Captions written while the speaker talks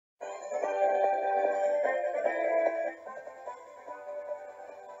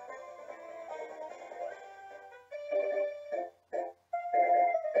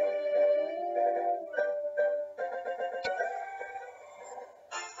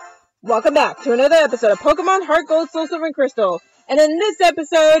Welcome back to another episode of Pokemon HeartGold, SoulSilver, and Crystal. And in this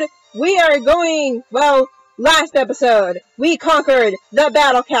episode, we are going, last episode, we conquered the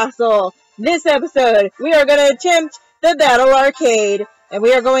Battle Castle. This episode, we are going to attempt the Battle Arcade. And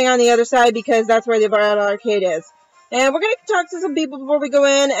we are going on the other side because that's where the Battle Arcade is. And we're going to talk to some people before we go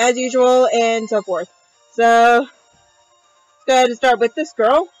in, as usual, and so forth. So, let's go ahead and start with this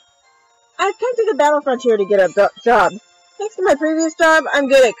girl. I've come to the Battle Frontier to get a job. Thanks to my previous job, I'm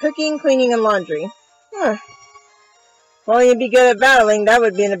good at cooking, cleaning, and laundry. Well, you'd be good at battling. That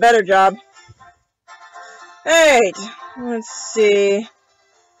would be in a better job. Alright, let's see.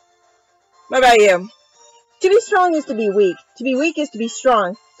 What about you? To be strong is to be weak. To be weak is to be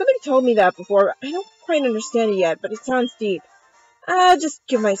strong. Somebody told me that before. I don't quite understand it yet, but it sounds deep. Just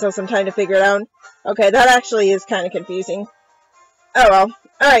give myself some time to figure it out. Okay, that actually is kind of confusing. Oh well.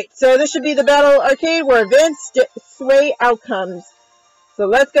 Alright, so this should be the Battle Arcade where events sway outcomes. So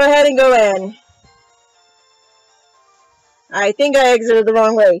let's go ahead and go in. I think I exited the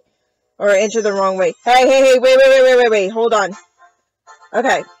wrong way. Or entered the wrong way. Hey, wait, hold on.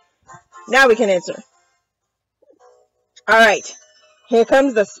 Okay, now we can enter. Alright, here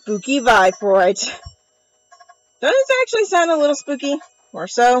comes the spooky vibe for it. Doesn't it actually sound a little spooky? Or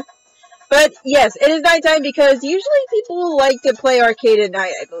so? But, yes, it is nighttime because usually people like to play arcade at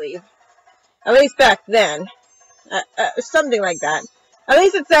night, I believe. At least back then. Something like that. At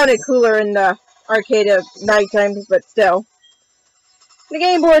least it sounded cooler in the arcade at nighttime, but still. The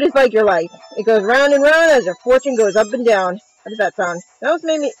game board is like your life. It goes round and round as your fortune goes up and down. How does that sound? That almost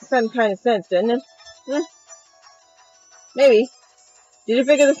made me some kind of sense, didn't it? Maybe. Did you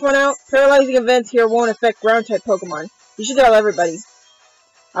figure this one out? Paralyzing events here won't affect ground-type Pokemon. You should tell everybody.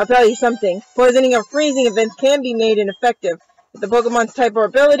 I'll tell you something. Poisoning or freezing events can be made ineffective. If the Pokemon's type or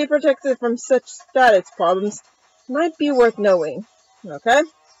ability protects it from such status problems, it might be worth knowing. Okay?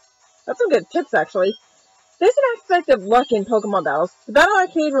 That's some good tips, actually. There's an aspect of luck in Pokemon battles. The Battle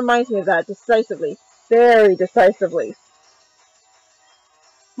Arcade reminds me of that decisively. Very decisively.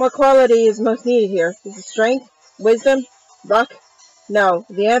 What quality is most needed here? Is it strength? Wisdom? Luck? No.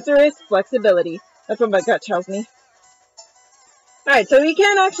 The answer is flexibility. That's what my gut tells me. Alright, so we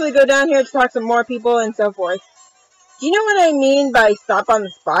can actually go down here to talk to more people and so forth. Do you know what I mean by stop on the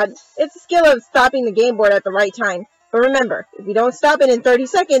spot? It's a skill of stopping the game board at the right time. But remember, if you don't stop it in 30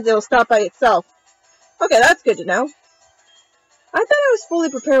 seconds, it'll stop by itself. Okay, that's good to know. I thought I was fully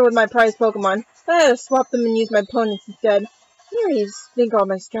prepared with my prized Pokemon, but I had to swap them and use my opponents instead. I never need to think all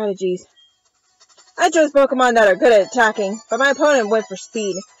my strategies. I chose Pokemon that are good at attacking, but my opponent went for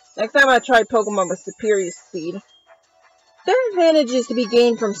speed. Next time I try Pokemon with superior speed. There are advantages to be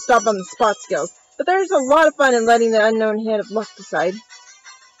gained from stop on the spot skills, but there's a lot of fun in letting the unknown hand of luck decide.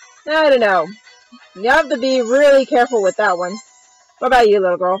 I don't know. You have to be really careful with that one. What about you,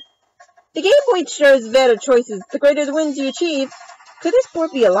 little girl? The game point shows the better choices, the greater the wins you achieve. Could this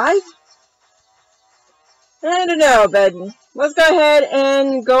board be alive? I don't know, but let's go ahead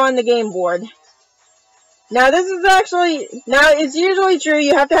and go on the game board. Now, this is actually, it's usually true,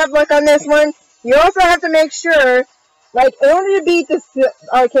 you have to have luck on this one. You also have to make sure, like, in order to beat this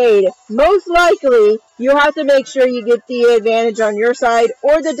arcade, most likely, you have to make sure you get the advantage on your side,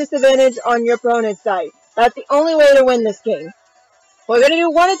 or the disadvantage on your opponent's side. That's the only way to win this game. We're going to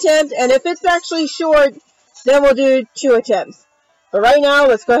do one attempt, and if it's actually short, then we'll do 2 attempts. But right now,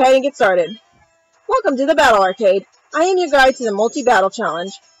 let's go ahead and get started. Welcome to the Battle Arcade. I am your guide to the Multi-Battle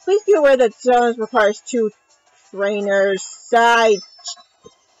Challenge. Please be aware that the challenge requires 2 trainers. I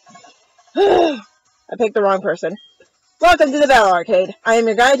picked the wrong person. Welcome to the Battle Arcade. I am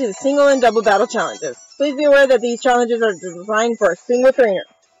your guide to the single and double battle challenges. Please be aware that these challenges are designed for a single trainer.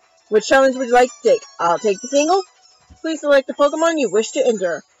 Which challenge would you like to take? I'll take the single. Please select the Pokemon you wish to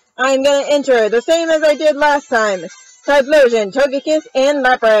enter. I am going to enter the same as I did last time. Typhlosion, Togekiss, and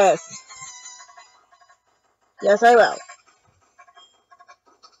Lapras. Yes, I will.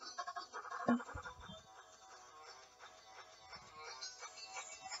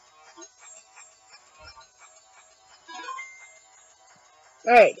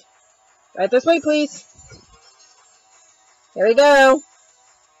 Alright. Right this way, please. Here we go.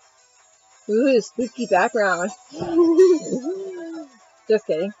 Ooh, spooky background. Just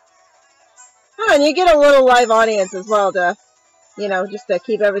kidding. Oh, and you get a little live audience as well to, just to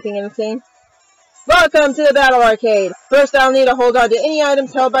keep everything in the scene. Welcome to the Battle Arcade. First, I'll need to hold on to any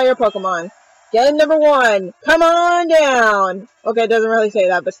items held by your Pokemon. Game number 1. Come on down. Okay, it doesn't really say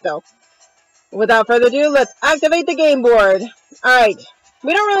that, but still. Without further ado, let's activate the game board. Alright.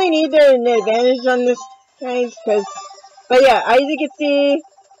 We don't really need an advantage on this case, but yeah, as you can see,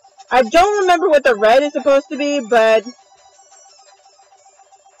 I don't remember what the red is supposed to be, but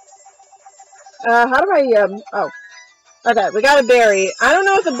How do I, oh. Okay, we got a berry. I don't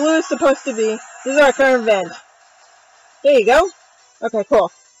know what the blue is supposed to be. This is our current event. There you go. Okay,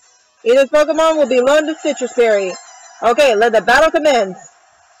 cool. Either Pokemon will be loaned to Citrus Berry. Okay, let the battle commence.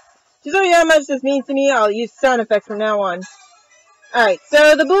 Just so you know how much this means to me, I'll use sound effects from now on. Alright,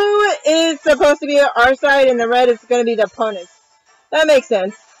 so the blue is supposed to be our side, and the red is going to be the opponent's. That makes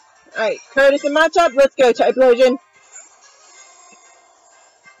sense. Alright, Curtis and Machop, let's go, Typhlosion.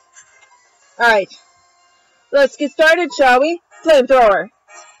 Alright, let's get started, shall we? Flamethrower.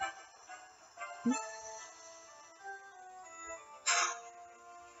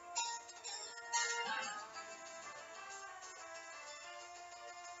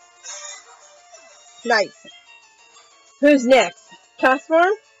 Nice. Who's next?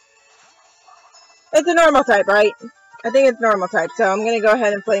 Castform? It's a normal type, right? I think it's normal type, so I'm going to go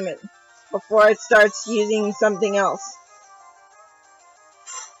ahead and flame it before it starts using something else.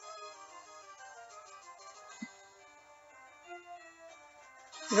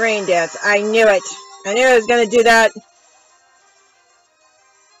 Rain Dance. I knew it. I knew I was going to do that.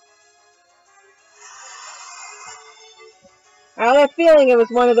 I had a feeling it was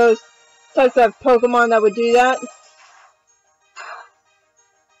one of those types of Pokemon that would do that.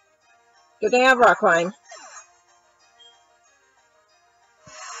 Good thing I have Rock Climb.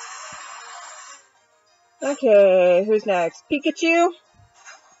 Okay, who's next? Pikachu?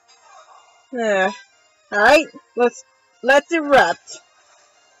 Alright, let's erupt.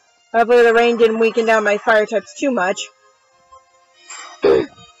 Hopefully the rain didn't weaken down my fire types too much.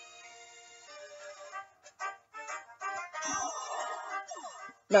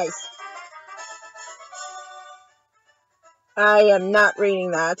 Nice. I am not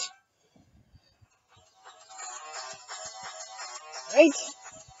reading that. Right.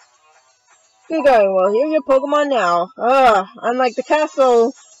 Good going. Well, here's your Pokemon now. Unlike the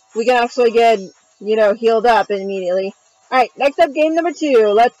castle, we can actually get, healed up immediately. Alright, next up, game number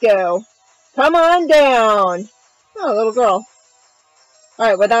 2. Let's go. Come on down. Oh, little girl.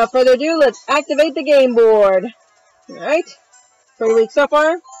 Alright, without further ado, let's activate the game board. Alright. Pretty weak so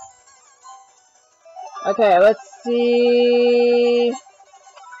far. Okay, let's see.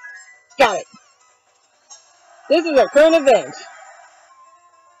 Got it. This is our current event.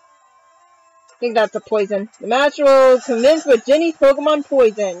 I think that's a poison. The match will commence with Jenny's Pokemon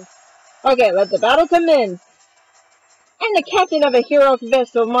Poison. Okay, let the battle commence. I'm the captain of a heroic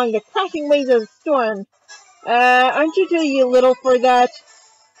vessel among the crashing waves of the storm. Aren't you too little for that?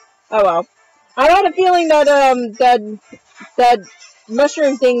 Oh well. I had a feeling that, that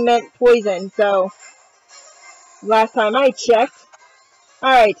mushroom thing meant poison, so last time I checked.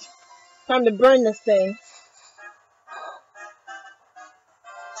 Alright, time to burn this thing.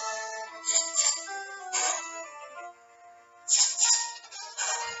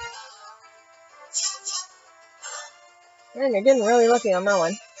 Man, you're getting really lucky on that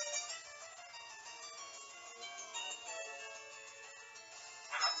one.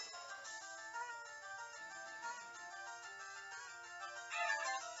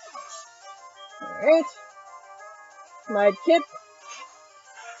 Alright. Mud Kip.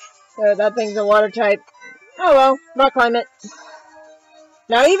 So that thing's a water type. Oh well, rock climate.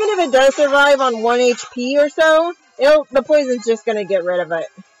 Now even if it does survive on 1 HP or so, the poison's just gonna get rid of it.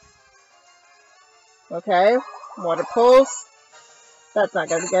 Okay. Water Pulse. That's not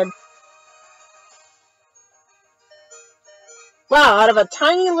gonna be good. Wow, out of a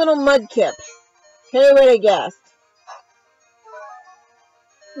tiny little Mudkip. Who would have guessed?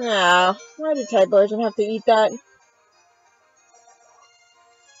 Ah, why did Typhlosion have to eat that? It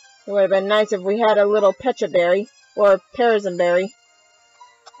would have been nice if we had a little Pecha Berry. Or Paralyze Berry.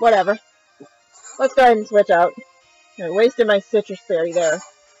 Whatever. Let's go ahead and switch out. I wasted my Citrus Berry there.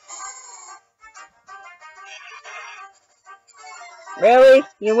 Really?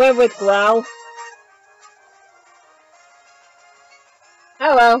 You went with Growl?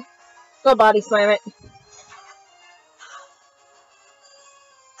 Oh well. Go body slam it.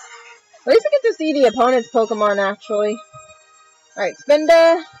 At least I get to see the opponent's Pokemon, actually. Alright,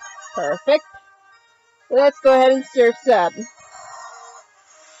 Spinda. Perfect. Let's go ahead and Surf's up.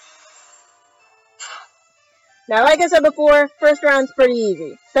 Now, like I said before, first round's pretty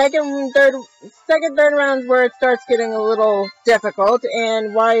easy. Second, third round's where it starts getting a little difficult.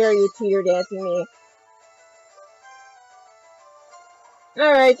 And why are you teeter dancing me?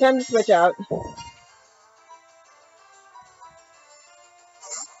 Alright, time to switch out.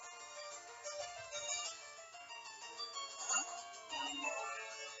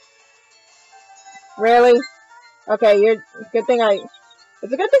 Really? Okay, good thing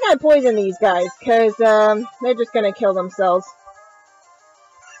it's a good thing I poison these guys, because, they're just gonna kill themselves.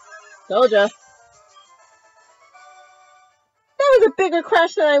 Told ya. was a bigger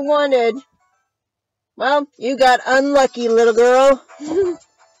crash than I wanted. Well, you got unlucky, little girl.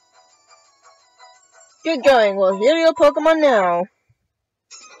 Good going. Well, here you go, Pokemon now.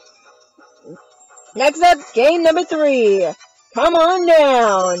 Next up, game number 3. Come on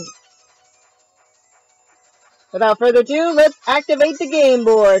down. Without further ado, let's activate the game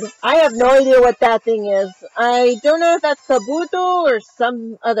board. I have no idea what that thing is. I don't know if that's Kabuto or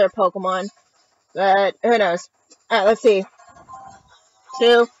some other Pokemon. But who knows. Alright, let's see.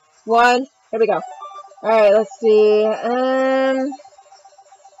 2, 1, here we go. Alright, let's see.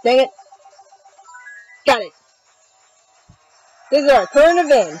 Dang it. Got it. This is our current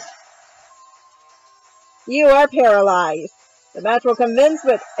event. You are paralyzed. The match will commence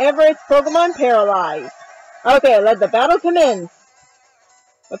with Everett's Pokemon paralyzed. Okay, let the battle commence.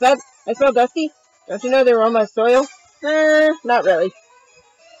 What's that? I smell dusty? Don't you know the aroma of soil? Not really.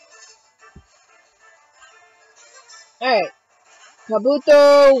 Alright.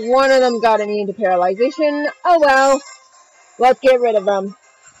 Kabuto, one of them got immune to paralyzation. Oh well. Let's get rid of them.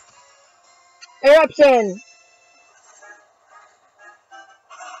 Eruption!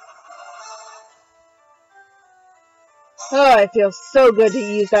 Oh, it feels so good to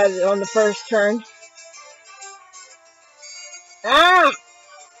use that on the first turn. Ah!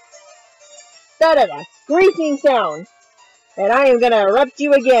 That is a screeching sound. And I am going to erupt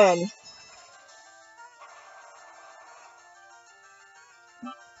you again.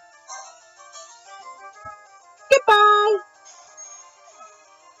 Goodbye!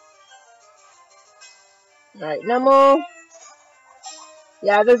 Alright, Numble.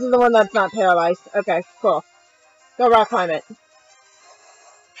 Yeah, this is the one that's not paralyzed. Okay, cool. Go rock climb it.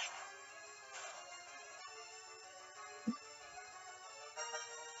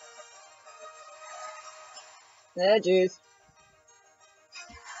 Eh, jeez.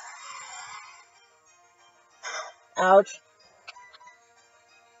 Ouch.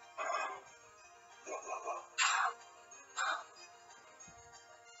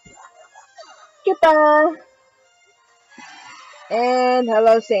 Goodbye. And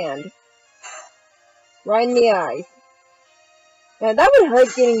hello, sand. Right in the eyes. And that would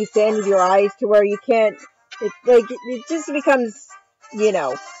hurt getting you sand in your eyes to where you can't. It just becomes, you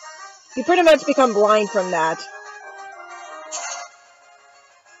know, you pretty much become blind from that.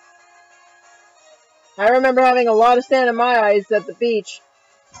 I remember having a lot of sand in my eyes at the beach.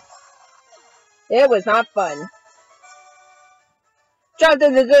 It was not fun. Dropped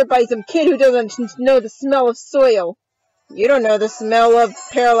in the dirt by some kid who doesn't know the smell of soil. You don't know the smell of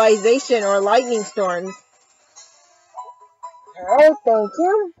paralyzation or lightning storms. Oh, thank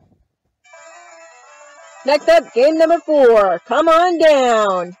you. Next up, game number 4. Come on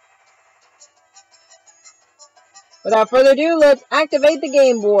down. Without further ado, let's activate the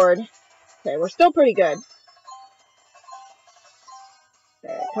game board. Okay, we're still pretty good.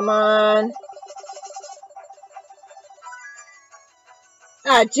 Okay, come on.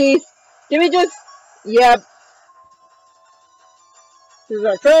 Ah, jeez. Did we just... Yep. This is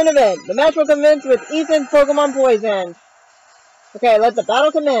our current event. The match will commence with Ethan's Pokemon poisoned. Okay, let the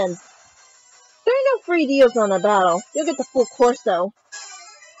battle commence. There are no free deals on the battle. You'll get the full course, though.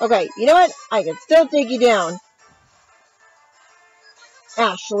 Okay, you know what? I can still take you down.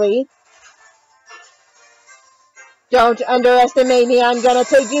 Ashley. Don't underestimate me. I'm gonna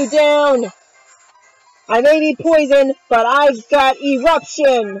take you down. I may be poisoned, but I've got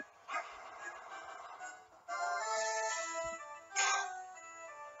eruption.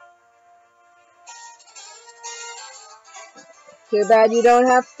 Too bad you don't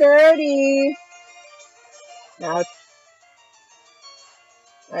have 30. Now,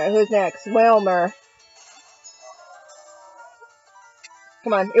 alright, who's next? Wilmer.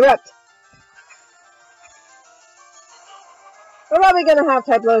 Come on, erupt. We're probably gonna have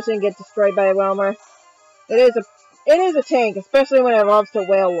type lotion get destroyed by a Wilmer. It is a tank, especially when it evolves to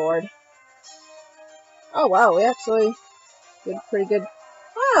Whale Lord. Oh wow, we actually did pretty good.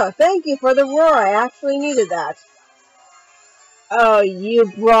 Oh, thank you for the roar. I actually needed that. Oh,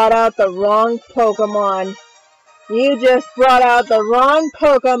 you brought out the wrong Pokemon. You just brought out the wrong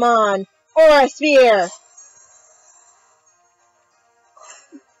Pokemon. Aura Sphere.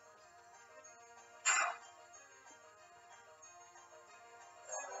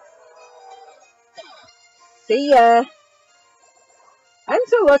 See ya. I'm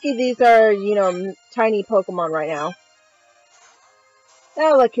so lucky these are, you know, tiny Pokemon right now.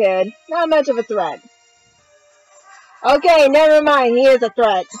 Oh, look, kid. Not much of a threat. Okay, never mind. He is a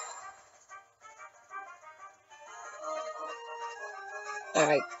threat.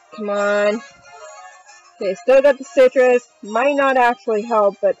 Alright, come on. Okay, still got the citrus. Might not actually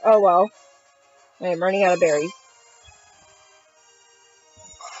help, but oh well. I am running out of berries.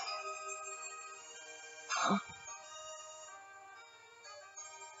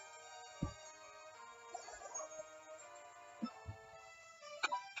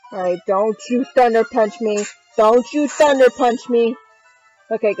 Alright, don't you thunder punch me. Don't you thunder punch me.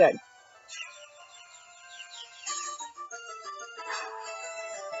 Okay, good.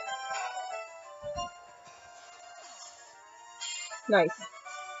 Nice.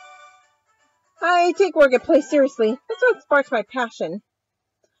 I take work at play seriously. That's what sparks my passion.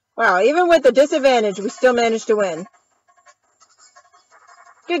 Wow, even with the disadvantage, we still managed to win.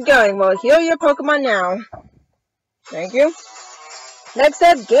 Good going. We'll heal your Pokemon now. Thank you. Next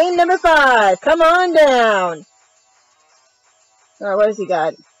up, game number 5. Come on down. Alright, what has he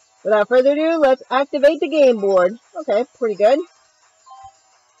got? Without further ado, let's activate the game board. Okay, pretty good.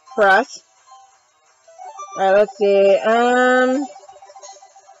 For us. Alright, let's see.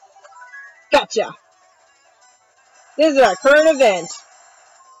 Gotcha. This is our current event.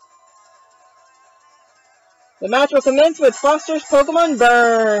 The match will commence with Foster's Pokemon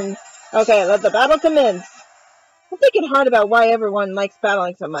Burn. Okay, let the battle commence. I'm thinking hard about why everyone likes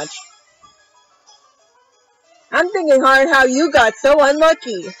battling so much. I'm thinking hard how you got so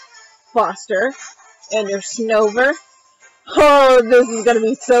unlucky, Foster, and your Snover. Oh, this is gonna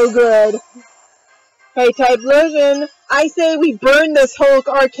be so good. Hey, Typhlosion, I say we burn this Hulk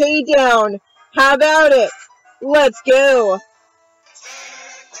arcade down. How about it? Let's go.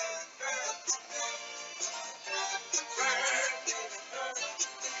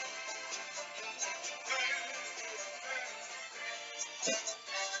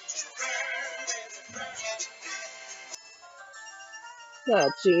 Oh,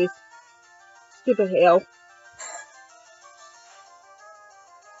 jeez. Stupid hail.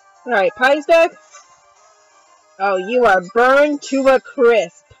 Alright, Pie's deck. Oh, you are burned to a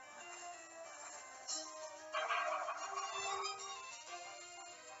crisp.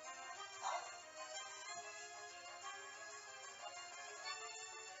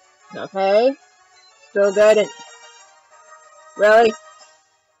 Okay. Still good. Really?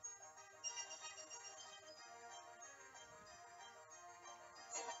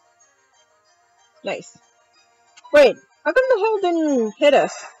 Nice. Wait, how come the hell didn't hit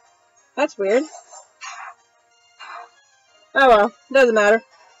us? That's weird. Oh well, doesn't matter.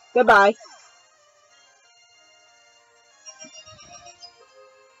 Goodbye.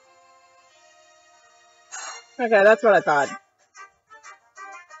 Okay, that's what I thought.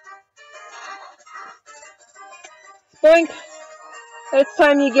 Spoink! It's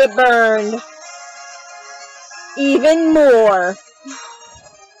time you get burned. Even more.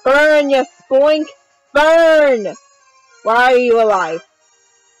 Burn, you spoink! Burn! Why are you alive?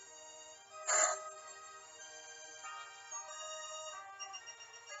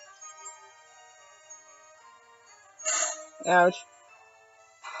 Ouch.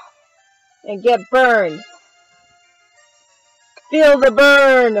 And get burned. Feel the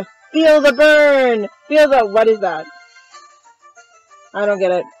burn! Feel the burn! Feel the... What is that? I don't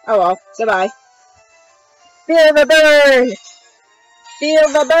get it. Oh well. Goodbye. Feel the burn! Feel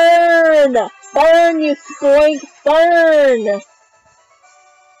the burn! Burn, you spoink! Burn!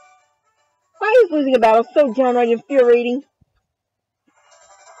 Why is losing a battle so downright infuriating?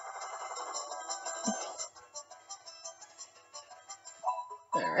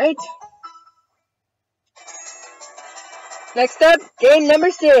 Alright. Next up, game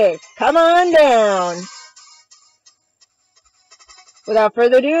number 6. Come on down. Without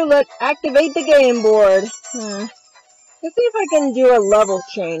further ado, let's activate the game board. Let's see if I can do a level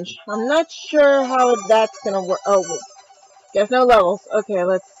change. I'm not sure how that's gonna work. Oh, guess no levels. Okay,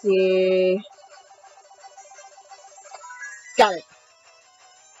 let's see. Got it.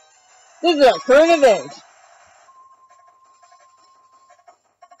 This is our current event.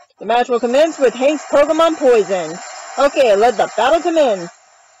 The match will commence with Hank's Pokemon Poison. Okay, let the battle commence.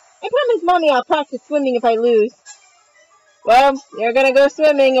 I promise Mommy I'll practice swimming if I lose. Well, you're gonna go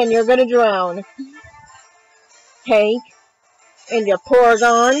swimming and you're gonna drown. Hank, and your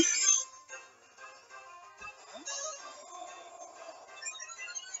Porygon.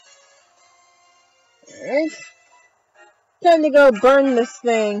 Alright. Time to go burn this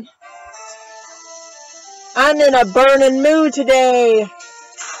thing. I'm in a burning mood today.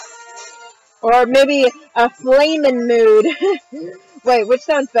 Or maybe a flaming mood. Wait, which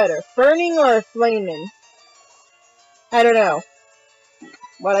sounds better? Burning or flaming? I don't know.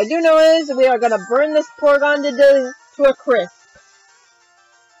 What I do know is we are going to burn this Porygon to a crisp.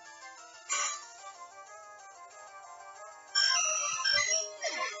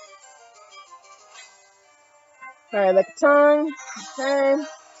 Alright, like a tongue. Okay.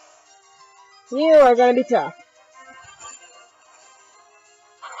 You are going to be tough.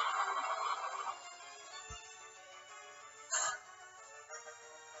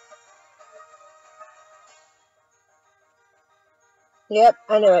 Yep,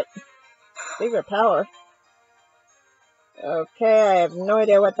 I knew it. Bigger power. Okay, I have no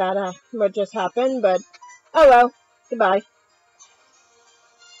idea what just happened, but oh well. Goodbye.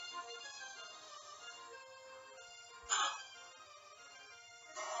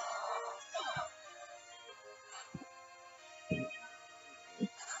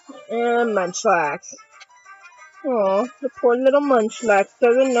 And Munchlax. Oh, the poor little Munchlax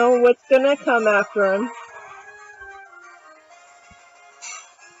doesn't know what's gonna come after him.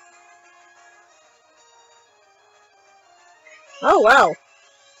 Oh wow,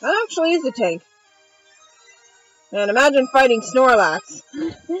 that actually is a tank. And imagine fighting Snorlax.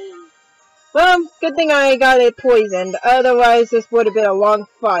 Well, good thing I got it poisoned, otherwise this would have been a long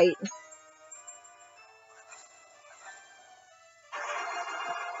fight.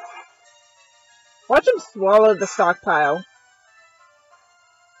 Watch him swallow the stockpile.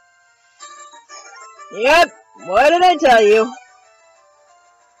 Yep, what did I tell you?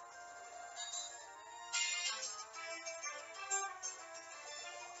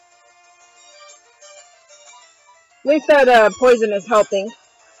 At least that poison is helping.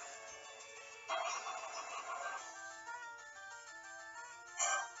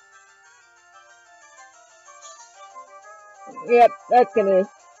 Yep, that's gonna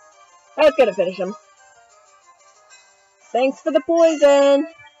finish him. Thanks for the poison.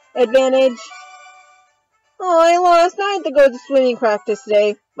 Advantage. Oh, I lost. I had to go to swimming practice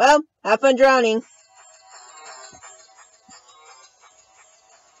today. Well, have fun drowning.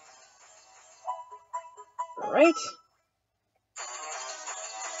 Alright.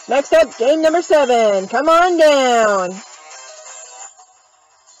 Next up, game number 7. Come on down.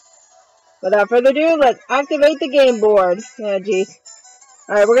 Without further ado, let's activate the game board. Oh, jeez.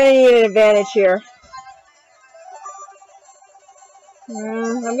 Alright, we're going to need an advantage here.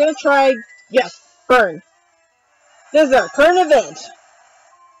 I'm going to try... Yes, burn. This is our current event.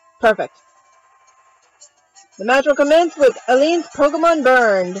 Perfect. The match will commence with Aline's Pokemon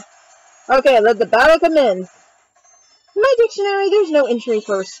burned. Okay, let the battle commence. In my dictionary, there's no entry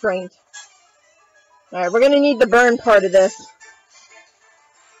for restraint. Alright, we're going to need the burn part of this.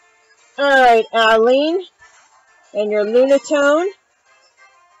 Alright, Aline. And your Lunatone.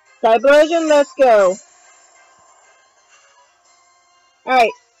 Typhlosion, let's go.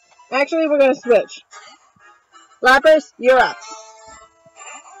 Alright, actually we're going to switch. Lapras, you're up.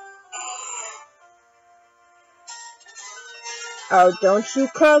 Oh, don't you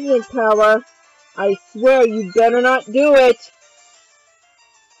Cosmic Power. I swear you better not do it.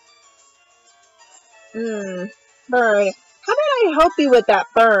 Burn. How about I help you with that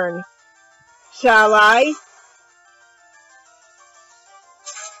burn? Shall I?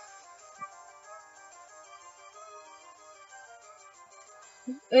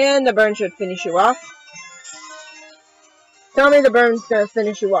 And the burn should finish you off. Tell me the burn's gonna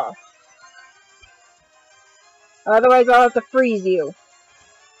finish you off. Otherwise I'll have to freeze you.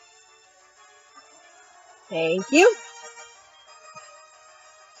 Thank you.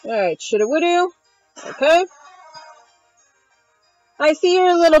 Alright, shoulda woulda. Okay. I see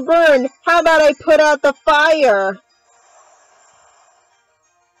your little burn. How about I put out the fire?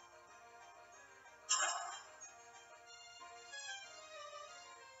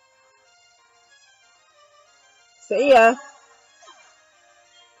 See ya.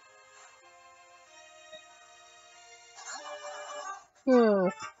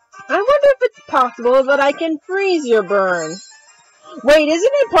 I wonder if it's possible that I can freeze your burn. Wait,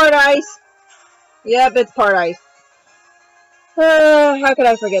 isn't it part ice? Yep, it's part ice. How could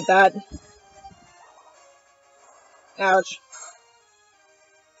I forget that? Ouch.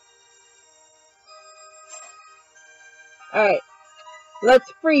 Alright. Let's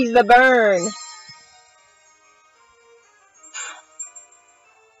freeze the burn.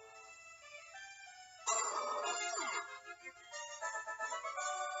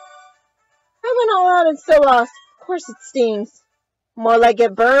 I went all out and still lost. Of course it stings. More like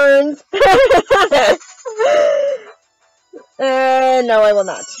it burns. No, I will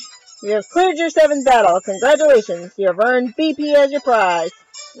not. You have cleared your 7th battle. Congratulations. You have earned BP as your prize.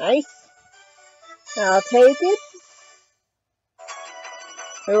 Nice. I'll take it.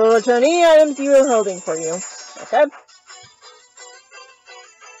 We will return any items you are holding for you. Okay?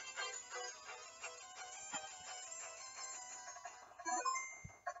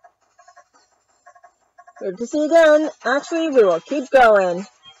 Good to see you again. Actually, we will keep going.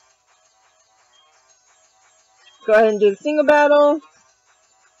 Go ahead and do the single battle.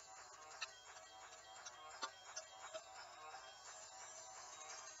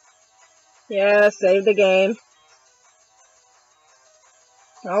 Yeah, save the game.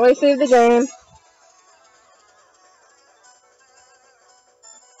 Always save the game.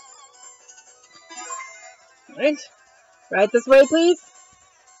 Alright. Right this way, please.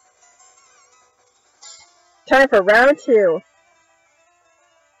 Time for round 2.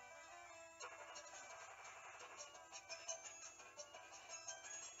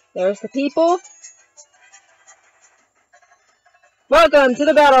 There's the people. Welcome to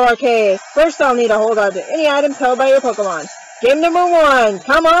the Battle Arcade. First, I'll need to hold on to any items held by your Pokemon. Game number 1.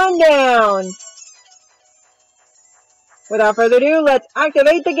 Come on down. Without further ado, let's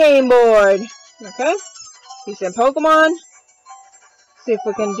activate the game board. Okay. Use some Pokemon. See if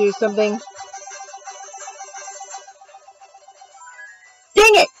we can do something.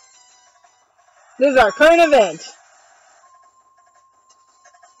 Dang it! This is our current event.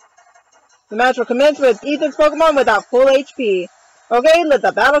 The match will commence with Ethan's Pokemon without full HP. Okay, let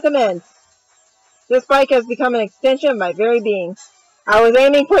the battle commence. This bike has become an extension of my very being. I was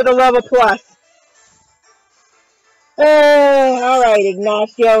aiming for the level plus. Alright,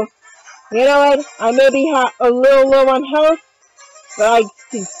 Ignacio. You know what? I may be a little low on health, but I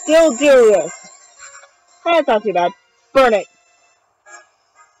can still do this. That's not too bad. Burn it.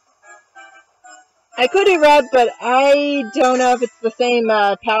 I could erupt, but I don't know if it's the same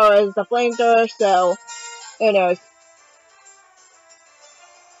power as the flamethrower, so who knows.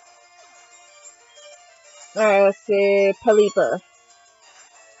 Alright, let's see. Pelipper.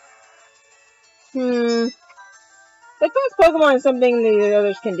 The first Pokemon is something the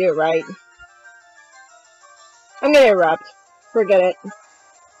others can do, right? I'm gonna erupt. Forget it.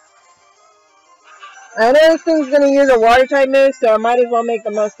 I know this thing's gonna use a water type move, so I might as well make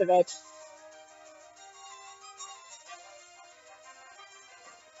the most of it.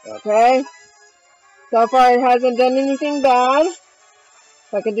 Okay. So far it hasn't done anything bad.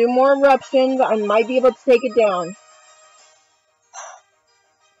 If I can do more eruptions, I might be able to take it down.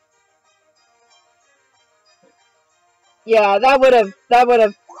 Yeah, that would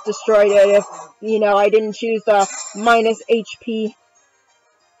have destroyed it if, you know, I didn't choose the minus HP.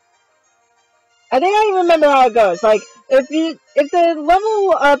 I think I remember how it goes. Like, if the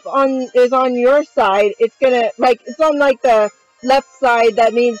level up is on your side, it's gonna, like, it's on like the left side,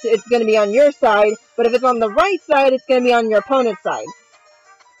 that means it's gonna be on your side, but if it's on the right side, it's gonna be on your opponent's side.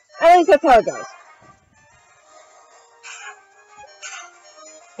 I think that's how it goes.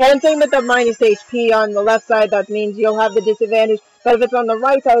 And same with the minus HP on the left side, that means you'll have the disadvantage, but if it's on the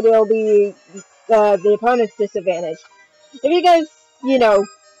right side, it'll be the opponent's disadvantage. If you guys, you know,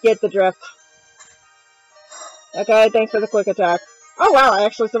 get the drift. Okay, thanks for the quick attack. Oh wow, I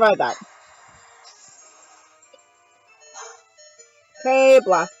actually survived that. Okay,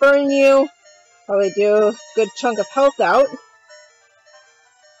 blast burn you. Probably do a good chunk of health out.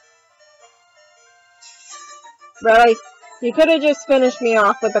 Really? You could have just finished me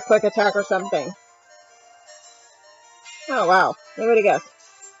off with a quick attack or something. Oh wow, nobody guessed.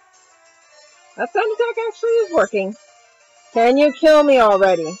 That sound attack actually is working. Can you kill me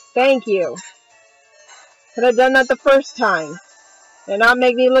already? Thank you. Could have done that the first time. And not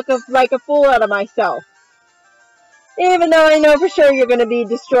make me look like a fool out of myself. Even though I know for sure you're going to be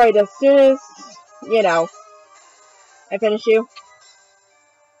destroyed as soon as, you know, I finish you.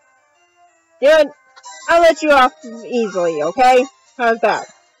 Yeah, I'll let you off easily, okay? How's that?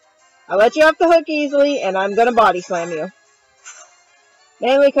 I'll let you off the hook easily, and I'm going to body slam you.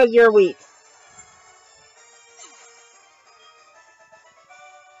 Mainly because you're weak.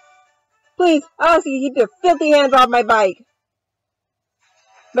 Please, I'll ask you to keep your filthy hands off my bike.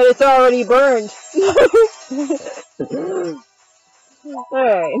 But it's already burned.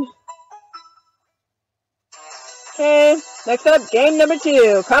 Alright. Okay, next up, game number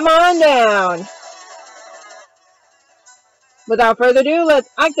 2. Come on down. Without further ado, let's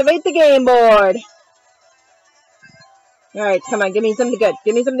activate the game board. Alright, come on, give me something good.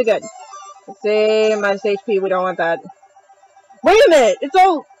 Give me something good. Let's see, minus HP, we don't want that. Wait a minute, it's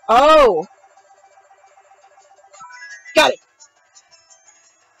all... Oh! Got it!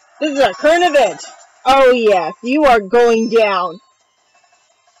 This is our current event. Oh yes, you are going down.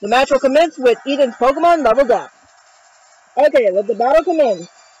 The match will commence with Eden's Pokemon leveled up. Okay, let the battle commence.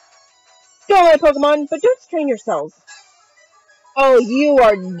 Go away, Pokemon, but don't strain yourselves. Oh, you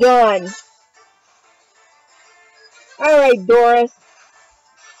are done. Alright, Doris.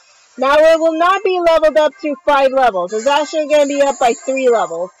 Now it will not be leveled up to 5 levels. It's actually going to be up by 3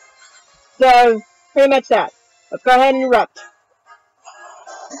 levels. So, pretty much that. Let's go ahead and erupt.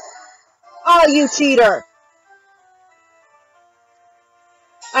 Oh, you cheater!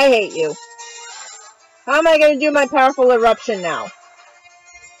 I hate you. How am I going to do my powerful eruption now?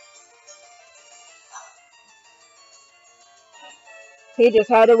 He just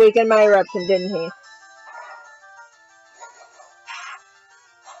had to weaken my eruption, didn't he?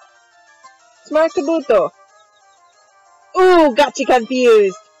 Smart Kabuto. Ooh, got you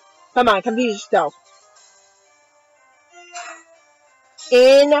confused. Come on, confuse yourself.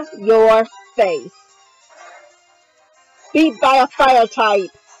 In your face. Beat by a fire type.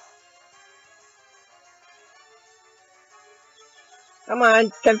 Come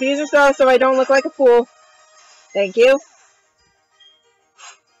on, confuse yourself so I don't look like a fool. Thank you.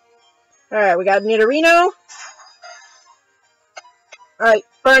 Alright, we got Nidorino. Alright,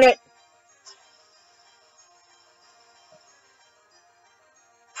 burn it.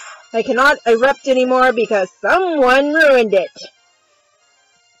 I cannot erupt anymore because someone ruined it.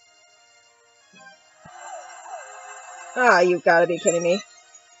 Ah, you've got to be kidding me.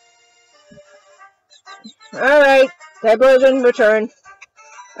 Alright, Typhlosion, return.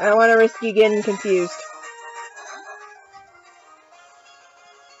 I don't want to risk you getting confused.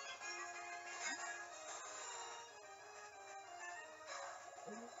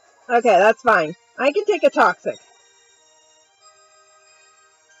 Okay, that's fine. I can take a toxic.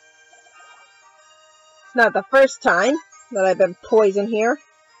 It's not the first time that I've been poisoned here.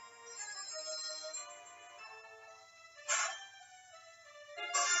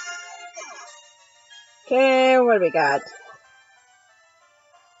 Okay, what do we got?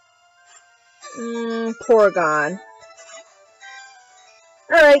 Porygon.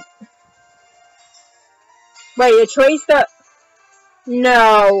 Alright. Wait, you traced the...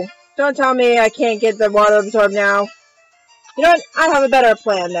 No. Don't tell me I can't get the water absorb now. You know what? I have a better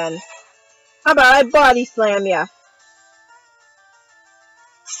plan then. How about I body slam ya?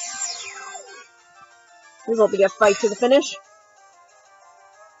 We hope we get fight to the finish.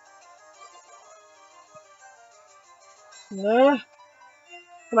 Nah.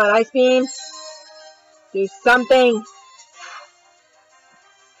 Come on, Ice Beam. Do something.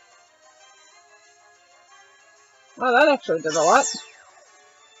 Oh, that actually did a lot.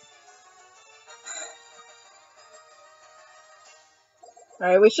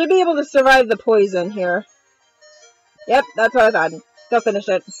 Alright, we should be able to survive the poison here. Yep, that's what I thought. Go finish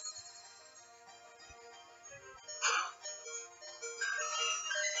it.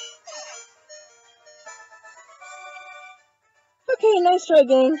 Okay, nice try,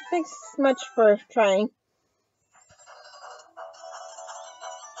 gang. Thanks much for trying.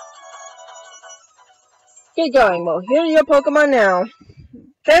 Get going. We'll heal your Pokemon now.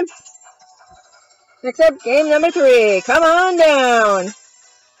 Okay? Next up, game number 3. Come on down!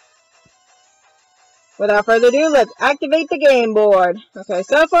 Without further ado, let's activate the game board. Okay,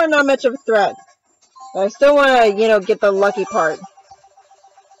 so far not much of a threat. But I still want to, you know, get the lucky part.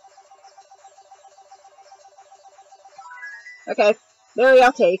 Okay, there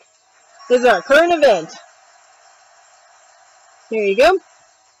I'll take. This is our current event. Here you go.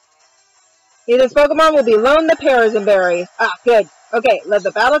 This Pokemon will be loaned the Paralyze. Ah, good. Okay, let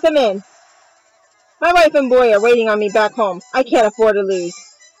the battle come in. My wife and boy are waiting on me back home. I can't afford to lose.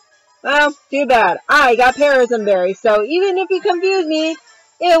 Well, too bad. I got Paralyze, so even if you confuse me,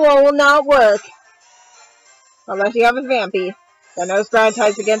 it will not work. Unless you have a Vampy that knows ground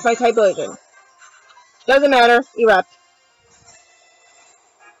types against my Typhlosion. Doesn't matter. Erupt.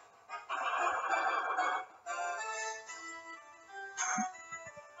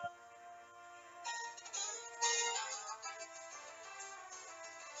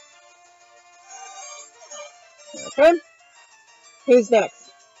 Okay. Who's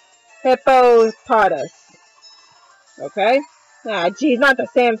next? Hippopotamus. Okay. Ah, geez, not the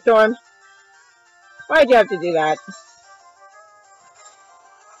Sandstorm. Why'd you have to do that?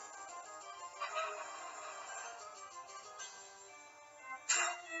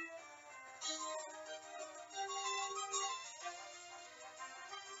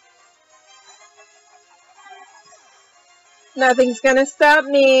 Nothing's gonna stop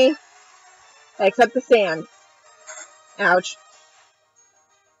me. Except the sand. Ouch.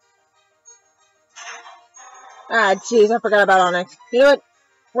 Ah, jeez, I forgot about Onyx. You know what?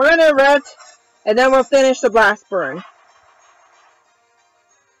 We're gonna erupt, and then we'll finish the blast burn.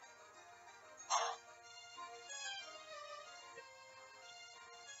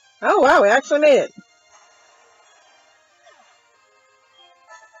 Oh, wow, we actually made it.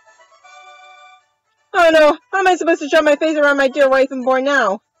 Oh no, how am I supposed to shove my face around my dear wife and boy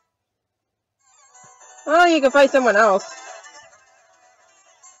now? Well, you can fight someone else.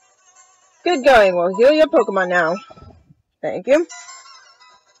 Good going, we'll heal your Pokemon now. Thank you.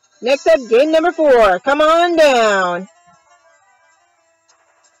 Next up, game number 4. Come on down.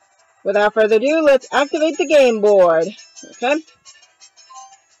 Without further ado, let's activate the game board. Okay.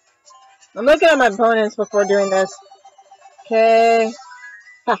 I'm looking at my opponents before doing this. Okay.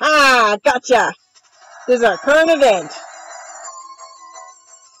 Haha, gotcha. This is our current event.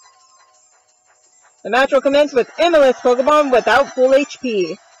 The match will commence with Amethyst Pokemon without full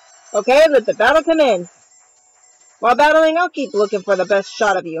HP. Okay, let the battle commence. While battling, I'll keep looking for the best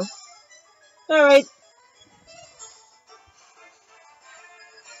shot of you. Alright.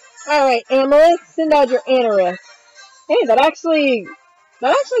 Alright, Amethyst, send out your Anorith. Hey, that actually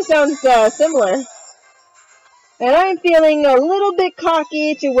sounds similar. And I'm feeling a little bit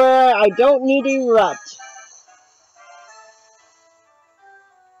cocky to where I don't need to erupt.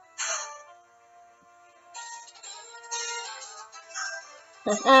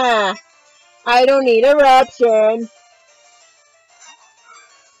 Haha, I don't need eruption.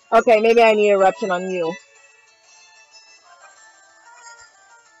 Okay, maybe I need eruption on you.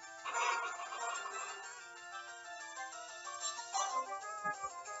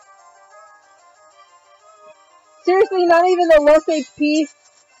 Seriously, not even the less HP?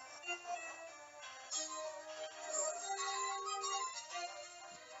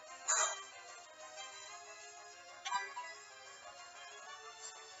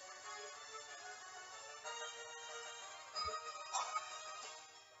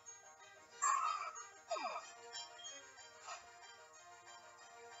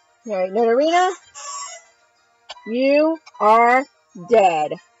 Alright, Nidorina, you are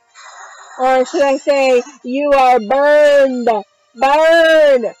dead. Or should I say, you are burned!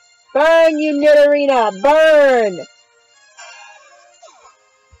 Burn! Burn, you Nidorina! Burn!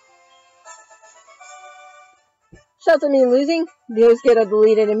 Shots at me losing? Those get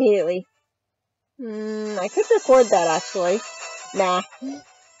deleted immediately. I could record that, actually. Nah.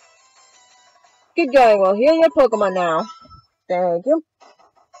 Good going. Well, heal your Pokemon now. Thank you.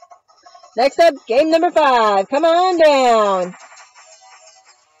 Next up, game number 5. Come on down.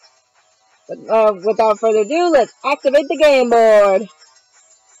 Without further ado, let's activate the game board.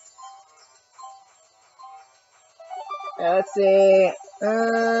 Let's see.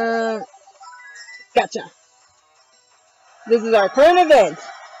 Gotcha. This is our current event.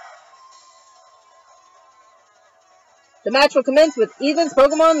 The match will commence with Ethan's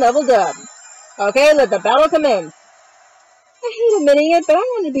Pokemon leveled up. Okay, let the battle commence. I hate admitting it, but I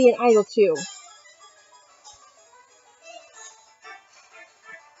want to be an idol too.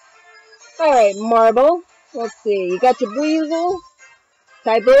 Alright, Marble. Let's see. You got your Weasel.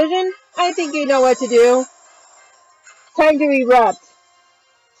 Type Vision. I think you know what to do. Time to erupt.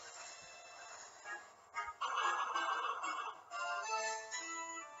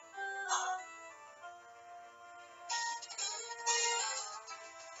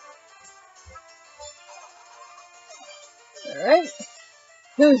 Alright.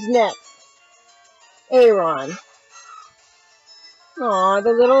 Who's next? Aron. Aw,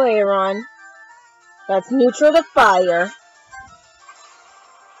 the little Aron. That's neutral to fire.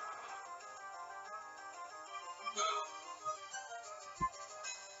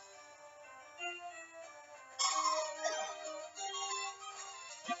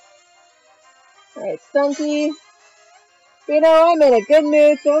 Alright, Stunky. You know, I'm in a good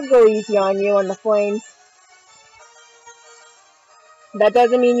mood, so I'll go easy on you on the flames. That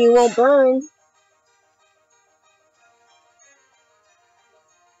doesn't mean you won't burn.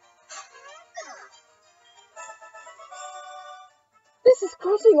 This is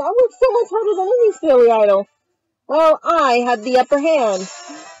crushing. I worked so much harder than any silly idol. Well, I had the upper hand.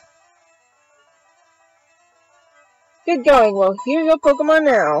 Good going. Well, here's your Pokemon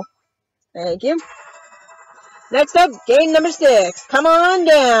now. Thank you. Next up, game number 6. Come on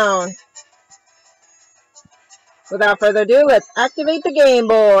down. Without further ado, let's activate the game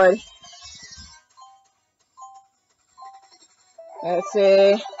board. Let's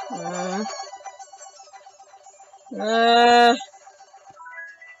see.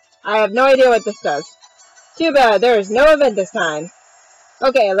 I have no idea what this does. Too bad, there is no event this time.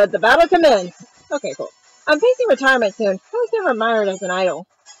 Okay, let the battle commence. Okay, cool. I'm facing retirement soon. I was never admired as an idol.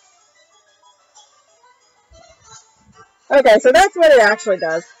 Okay, so that's what it actually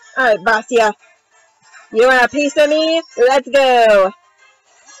does. Alright, Vassia. You want a piece of me? Let's go.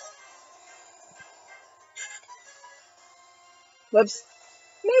 Whoops.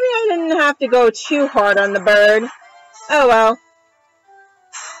 Maybe I didn't have to go too hard on the bird. Oh well.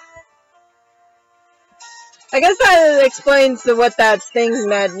 I guess that explains what that thing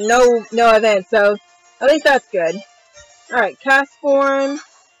meant. No event, so at least that's good. Alright, cast form.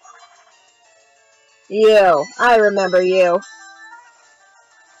 You. I remember you.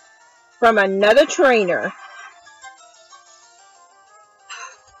 From another trainer.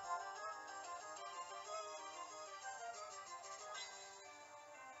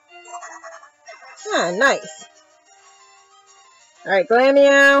 Ah, nice. Alright,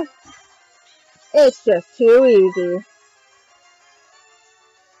 Glameow. It's just too easy.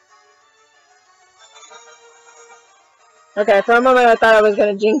 Okay, for a moment I thought I was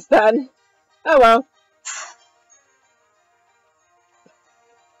gonna jinx that. Oh well.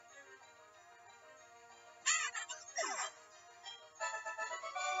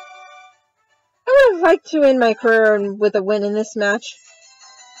 I would have liked to end my career with a win in this match.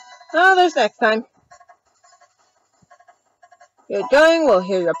 Oh, there's next time. Good going. We'll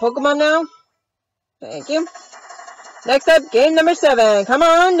hear your Pokemon now. Thank you. Next up, game number 7. Come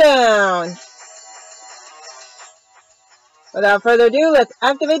on down. Without further ado, let's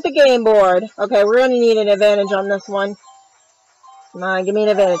activate the game board. Okay, we're going to need an advantage on this one. Come on, give me an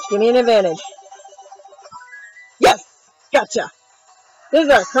advantage. Give me an advantage. Yes! Gotcha! This is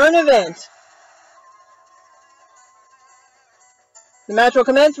our current event. The match will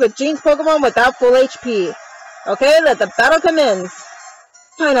commence with Jinx Pokemon without full HP. Okay, let the battle commence.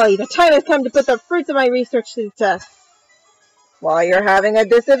 Finally, the time has come to put the fruits of my research to the test. While you're having a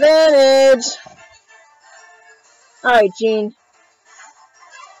disadvantage. Alright, Jean.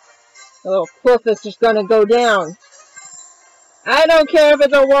 The little cliff is just gonna go down. I don't care if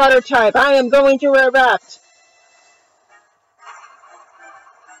it's a water type. I am going to erupt.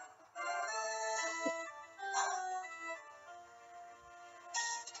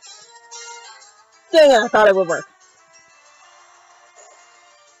 Dang it, I thought it would work.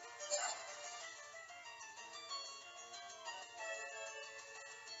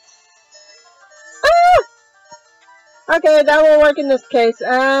 Ah! Okay, that will work in this case. Go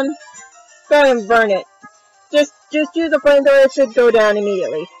ahead and burn it. Just use the flamethrower. It should go down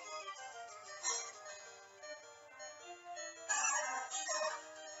immediately.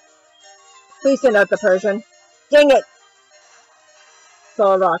 Please send out the person. Dang it!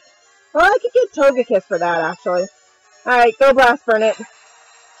 Solid rock. Well, I could get Togekiss for that, actually. Alright, go blast burn it.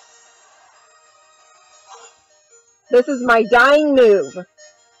 This is my dying move.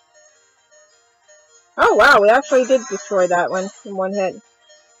 Oh wow, we actually did destroy that one in one hit.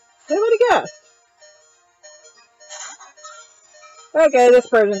 Who would have guessed? Okay, this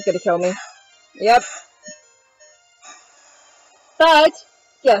person's gonna kill me. Yep. But,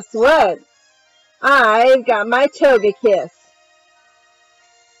 guess what? I've got my Togekiss.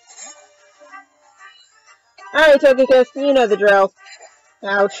 Alright, Togekiss, you know the drill.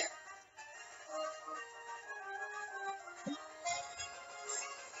 Ouch.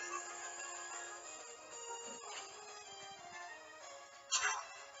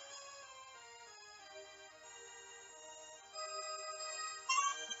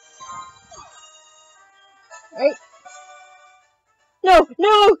 Right. No!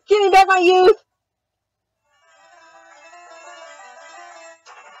 No! Give me back my youth!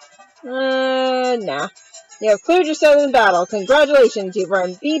 Nah. You have cleared yourself in battle. Congratulations, you've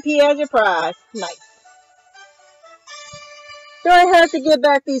earned BP as your prize. Nice. Do I have to give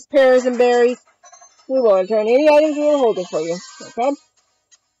back these pears and berries? We will return any items we were holding for you. Okay?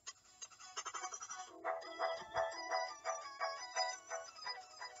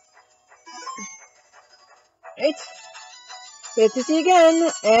 Right. Good to see you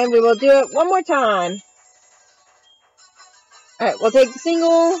again, and we will do it one more time. Alright, we'll take the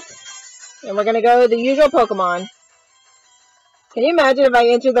single, and we're gonna go with the usual Pokemon. Can you imagine if I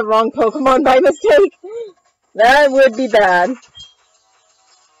entered the wrong Pokemon by mistake? That would be bad.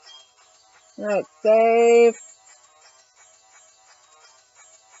 Alright, save.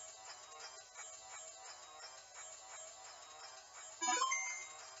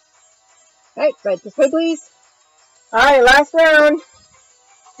 Alright, right this way, please. Alright, last round.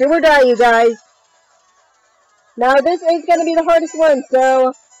 Do or die, you guys. Now, this is going to be the hardest one,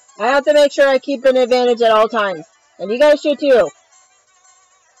 so I have to make sure I keep an advantage at all times. And you guys should too.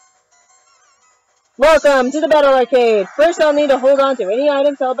 Welcome to the Battle Arcade. First, I'll need to hold on to any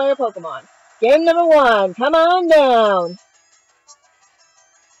items held by your Pokemon. Game number 1. Come on down.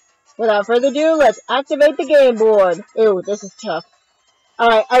 Without further ado, let's activate the game board. Ooh, this is tough.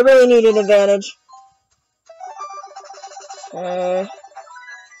 Alright, I really need an advantage. Got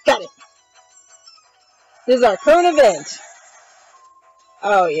it. This is our current event.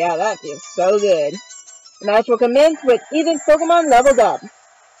 Oh yeah, that feels so good. The match will commence with Ethan's Pokemon leveled up.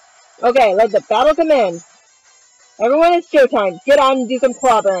 Okay, let the battle commence. Everyone, it's showtime. Get on and do some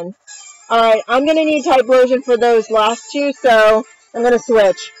clobbering. Alright, I'm gonna need Type Lotion for those last two, so I'm gonna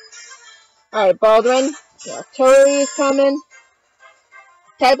switch. Alright, Baldwin. Yeah, Tori is coming.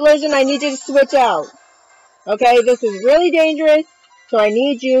 Type Lotion, I need you to switch out. Okay, this is really dangerous, so I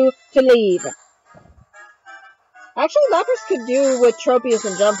need you to leave. Actually, Lapras could do with Tropius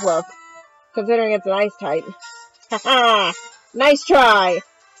and Jump Look, considering it's an Ice type. Haha! Nice try!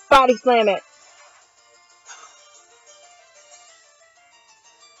 Body slam it!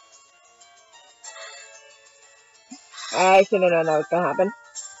 I should have known that was gonna happen.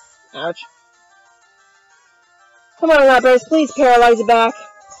 Ouch. Come on, Lapras, please paralyze it back.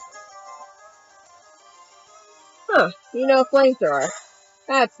 Huh, you know flamethrower.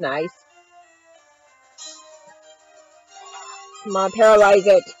 That's nice. Come on, paralyze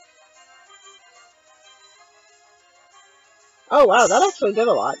it. Oh wow, that actually did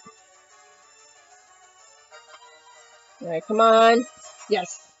a lot. Alright, come on.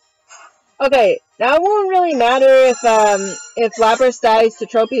 Yes. Okay, now it won't really matter if Lapras dies to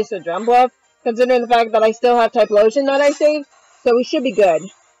Tropius or Drumbuff, considering the fact that I still have Typhlosion that I saved, so we should be good. And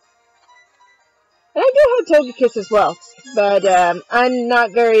I do have Togekiss as well, but I'm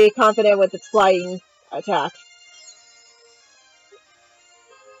not very confident with its flying attack.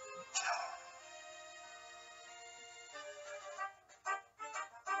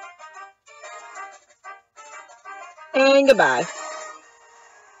 And goodbye.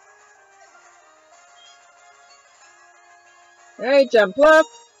 Alright, jump up.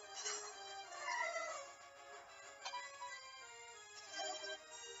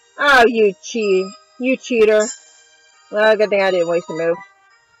 Oh, you cheater. Well, good thing I didn't waste a move.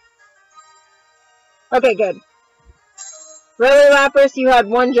 Okay, good. Really, Lapras? You had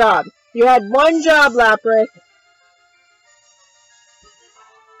one job. You had one job, Lapras.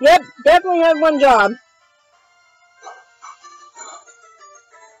 Yep, definitely had one job.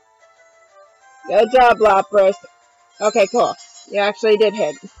 Good job, Lapras. Okay, cool. You actually did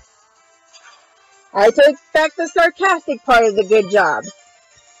hit. I take back the sarcastic part of the good job.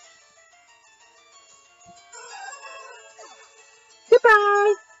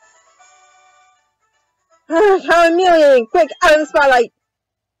 Goodbye! How humiliating! Quick, out of the spotlight!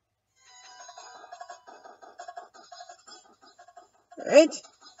 Alright.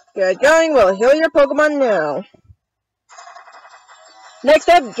 Good going. We'll heal your Pokemon now. Next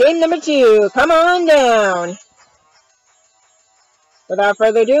up, game number 2. Come on down. Without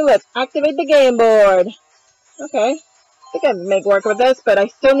further ado, let's activate the game board. Okay. I think I can make work with this, but I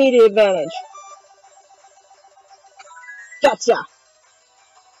still need an advantage. Gotcha!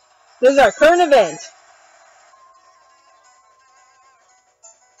 This is our current event.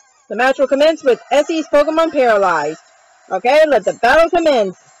 The match will commence with Essie's Pokemon Paralyzed. Okay, let the battle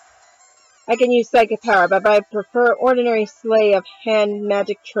commence. I can use Psychic Power, but I prefer ordinary Slay of Hand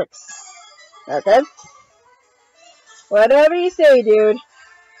magic tricks. Okay. Whatever you say, dude.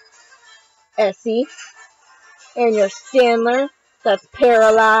 Essie. And your Standler. That's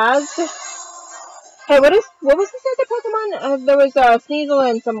paralyzed. Hey, what was the second Pokemon? There was Sneasel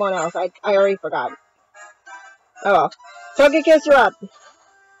and someone else. I already forgot. Oh well. Togekiss, you're up.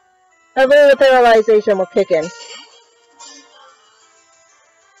 Hopefully the paralyzation will kick in.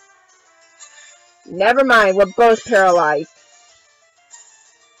 Never mind, we're both paralyzed.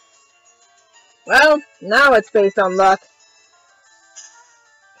 Well, now it's based on luck.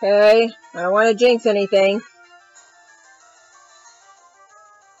 Okay, I don't want to jinx anything.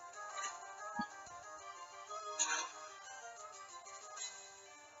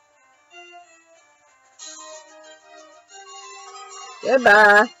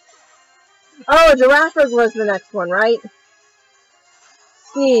 Goodbye. Oh, Giraffig was the next one, right?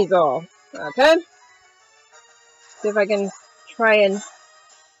 Sneasel. Okay. See if I can try and...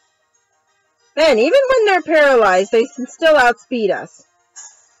 Man, even when they're paralyzed, they can still outspeed us.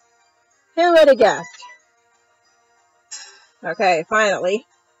 Who would have guessed? Okay, finally.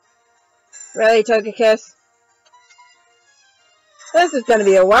 Really, Togekiss? This is gonna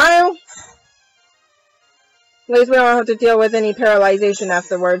be a while. At least we don't have to deal with any paralyzation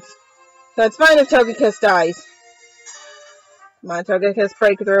afterwards. So it's fine if Togekiss dies. Come on, Togekiss,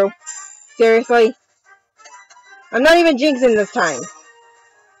 breakthrough. Seriously? I'm not even jinxing this time.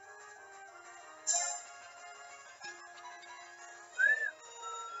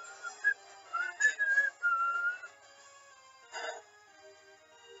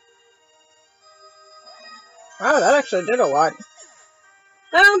 Wow, that actually did a lot.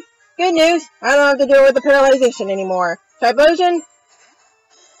 Well, good news. I don't have to deal with the paralyzation anymore. Typhlosion?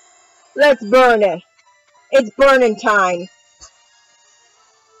 Let's burn it. It's burning time.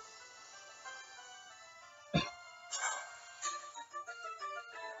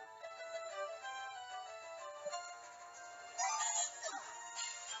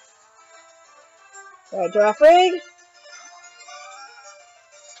 Giraffig.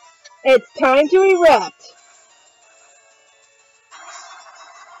 It's time to erupt.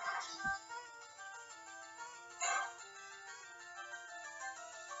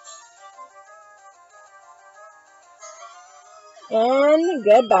 And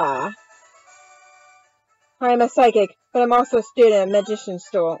goodbye. I'm a psychic, but I'm also a student at Magician's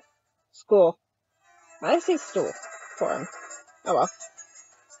School. Why did I say stool? for him. Oh well.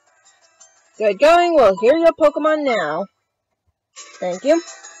 Good going. We'll hear your Pokemon now. Thank you.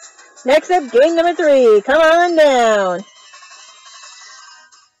 Next up, game number 3. Come on down.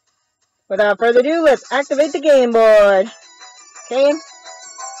 Without further ado, let's activate the game board. Okay.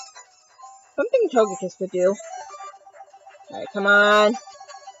 Something Togekiss could do. Alright, come on.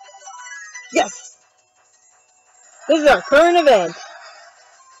 Yes! This is our current event.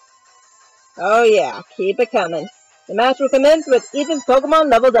 Oh yeah, keep it coming. The match will commence with Ethan's Pokemon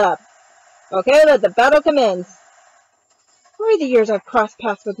leveled up. Okay, let the battle commence. Over the years I've crossed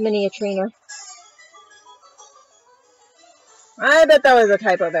paths with many a trainer. I bet that was a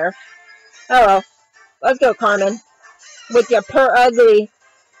typo there. Oh well. Let's go, Carmen. With your ugly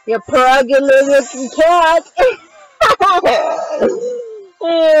looking cat.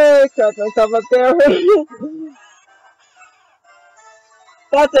 I cracked myself up there.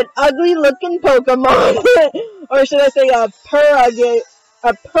 That's an ugly looking Pokemon. Or should I say a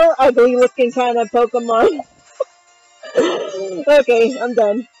ugly looking kind of Pokemon. Okay, I'm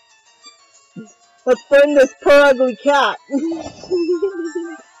done. Let's burn this ugly cat.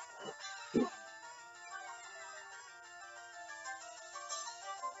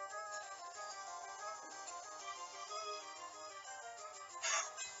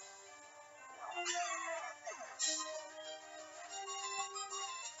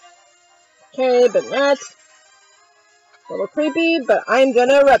 Okay, but that's a little creepy, but I'm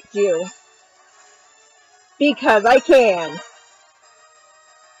gonna erupt you. Because I can.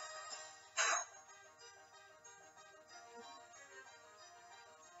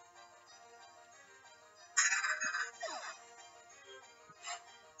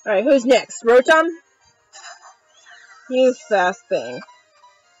 Alright, who's next? Rotom? You fast thing.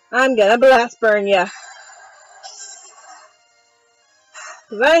 I'm gonna blast burn ya.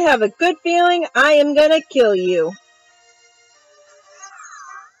 Because I have a good feeling I am gonna kill you.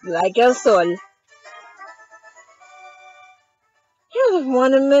 Like El Sol. I don't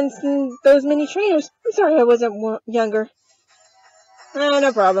want to mention those many trainers. I'm sorry I wasn't younger.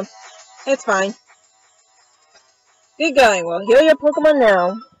 No problem. It's fine. Good going. We'll heal your Pokemon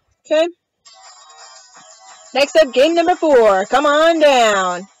now. Okay. Next up, game number 4. Come on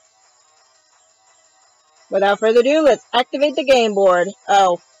down. Without further ado, let's activate the game board.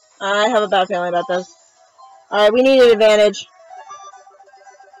 Oh, I have a bad feeling about this. Alright, we need an advantage.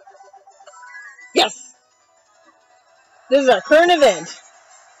 Yes! This is our current event.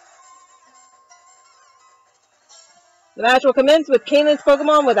 The match will commence with Kaylin's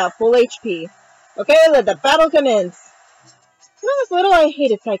Pokemon without full HP. Okay, let the battle commence. When I was little, I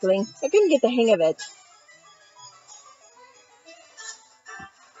hated cycling. I couldn't get the hang of it.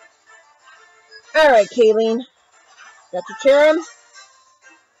 Alright, Kaylin. Got your Cherim.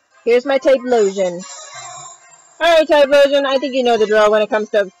 Here's my Typhlosion. Alright, Typhlosion, I think you know the drill when it comes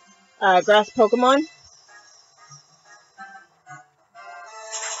to grass Pokemon.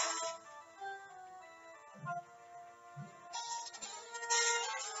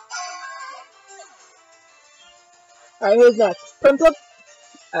 Alright, who's next? Prinplup?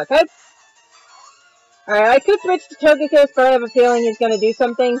 Okay. Alright, I could switch to Togekiss, but I have a feeling he's going to do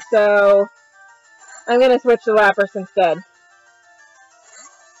something, so I'm going to switch to Lapras instead.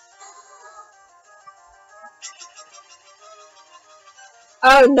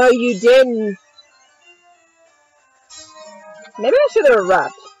 Oh, no, you didn't. Maybe I should have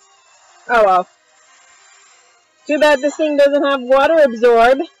erupt. Oh, well. Too bad this thing doesn't have water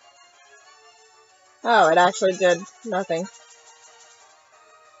absorb. Oh, it actually did nothing.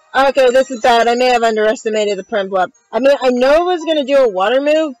 Okay, this is bad. I may have underestimated the Prinplup. I mean, I know it was going to do a water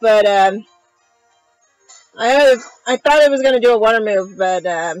move, but, I thought it was going to do a water move, but,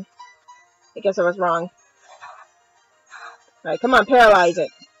 I guess I was wrong. Alright, come on, paralyze it.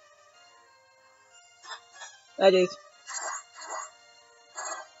 That is.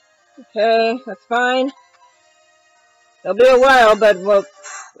 Okay, that's fine. It'll be a while, but we'll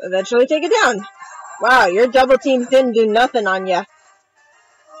eventually take it down. Wow, your double teams didn't do nothing on ya.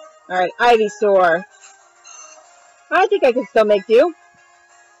 Alright, Ivysaur. I think I can still make do.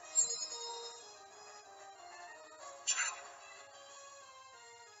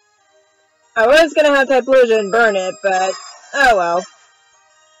 I was gonna have Typhlosion burn it, but oh well.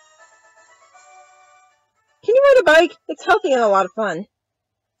 Can you ride a bike? It's healthy and a lot of fun.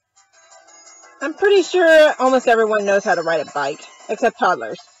 I'm pretty sure almost everyone knows how to ride a bike, except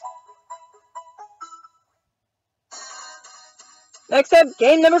toddlers. Next up,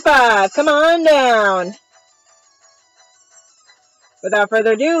 game number 5. Come on down. Without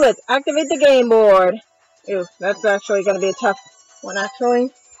further ado, let's activate the game board. Ew, that's actually going to be a tough one, actually.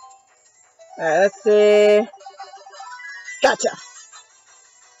 Alright, let's see. Gotcha.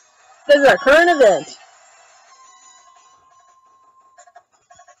 This is our current event.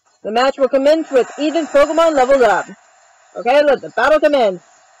 The match will commence with Ethan's Pokemon leveled up. Okay, let the battle commence.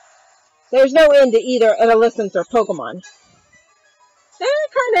 There's no end to either adolescence or Pokemon. There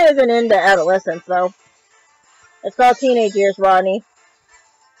kinda is an end to adolescence, though. It's called teenage years, Rodney.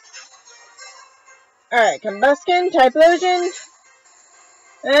 Alright, Combustion, Typhlosion,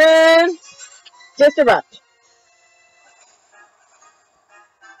 and Disrupt.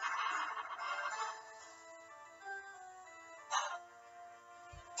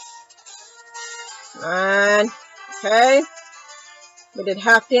 And, okay. We did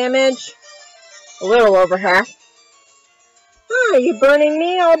half damage. A little over half. Oh, you burning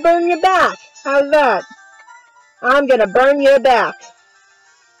me? I'll burn you back. How's that? I'm gonna burn you back.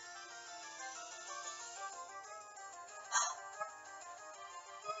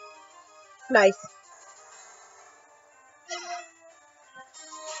 Nice.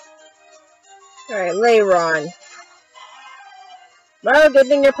 Alright, Leyron. Well, good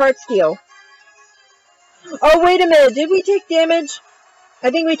thing you're part steel. Oh, wait a minute. Did we take damage?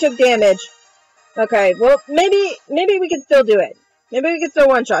 I think we took damage. Okay, well, maybe we can still do it. Maybe we can still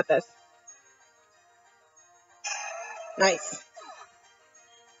one-shot this. Nice.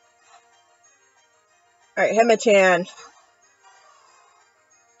 Alright, Hemichan.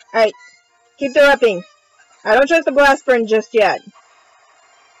 Alright, keep interrupting. I don't trust the Blast Burn just yet.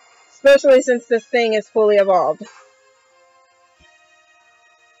 Especially since this thing is fully evolved.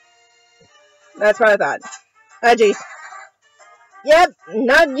 That's what I thought. Oh, jeez. Yep,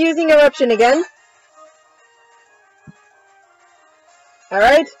 not using Eruption again.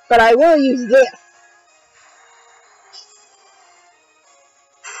 Alright, but I will use this.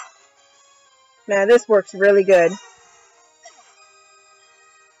 Man, this works really good.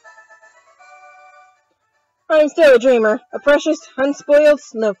 I'm still a dreamer. A precious, unspoiled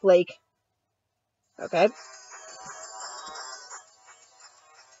snowflake. Okay.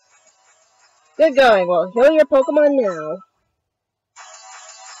 Good going. Well, heal your Pokemon now.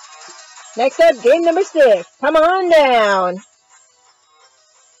 Next up, game number 6. Come on down.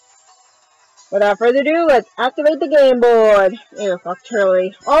 Without further ado, let's activate the game board. Ew,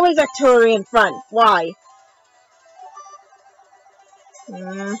 Octillery. Always Octillery in front. Why?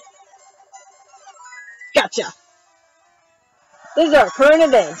 Gotcha. This is our current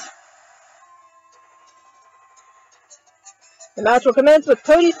event. The match will commence with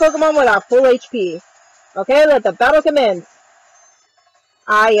Cody's Pokemon without full HP. Okay, let the battle commence.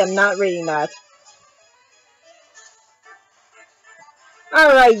 I am not reading that.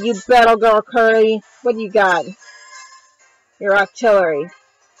 Alright, you battle girl Curry. What do you got? Your Octillery.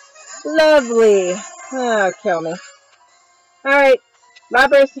 Lovely. Oh, kill me. Alright,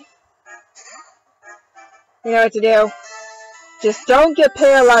 Lapras. You know what to do. Just don't get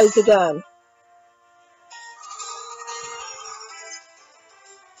paralyzed again.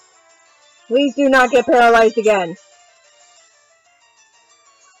 Please do not get paralyzed again.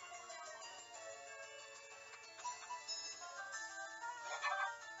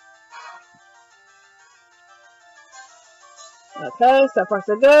 Okay, so far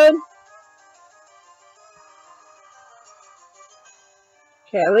so good.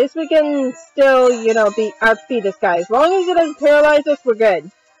 Okay, at least we can still, outspeed this guy. As long as it doesn't paralyze us, we're good.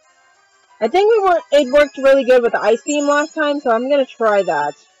 I think it worked really good with the Ice Beam last time, so I'm gonna try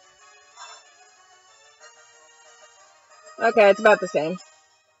that. Okay, it's about the same.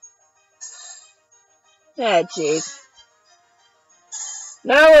 Ah, jeez.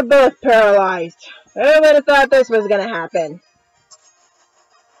 Now we're both paralyzed. Who would have thought this was gonna happen?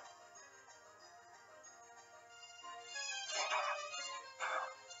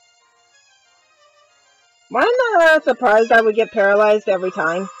 Why am I not surprised I would get paralyzed every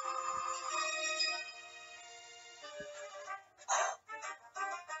time?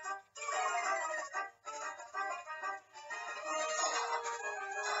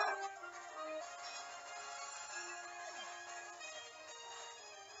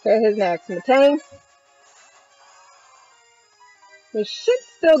 Okay, his next Matang. We should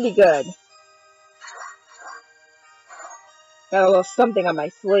still be good. Got a little something on my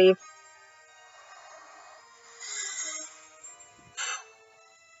sleeve.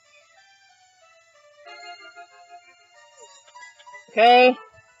 Okay.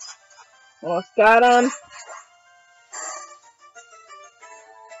 Almost got him.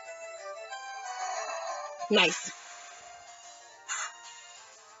 Nice.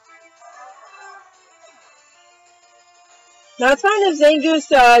 Now it's fine if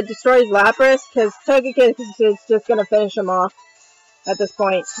Zangoose destroys Lapras, because Togekiss is just going to finish him off at this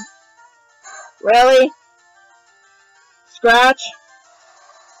point. Really? Scratch.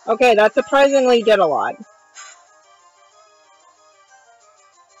 Okay, that surprisingly did a lot.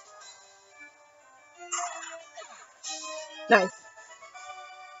 Nice.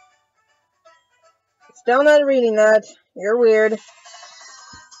 Still not reading that. You're weird.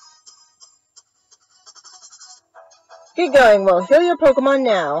 Keep going. We'll heal your Pokemon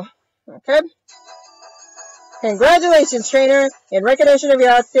now. Okay? Congratulations, trainer. In recognition of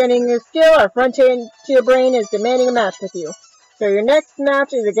your outstanding skill, our frontier brain is demanding a match with you. So your next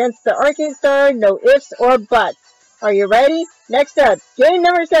match is against the Arcade Star, no ifs or buts. Are you ready? Next up, game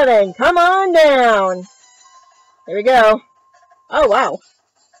number 7. Come on down. Here we go. Oh, wow.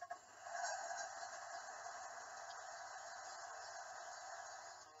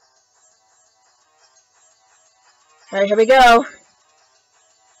 Alright, here we go.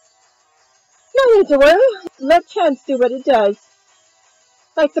 No need to worry. Let chance do what it does.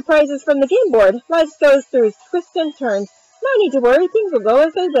 Like surprises from the game board, life goes through twists and turns. No need to worry, things will go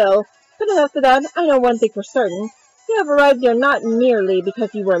as they will. But enough of that, I know one thing for certain. You have arrived here not merely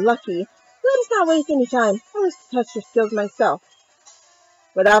because you were lucky. Let us not waste any time. I wish to test your skills myself.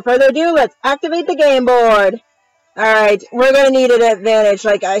 Without further ado, let's activate the game board. Alright, we're going to need an advantage,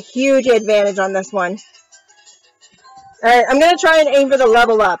 like a huge advantage on this one. Alright, I'm going to try and aim for the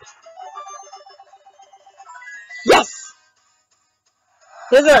level up. Yes!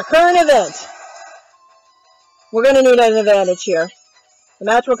 This is our current event. We're going to need an advantage here. The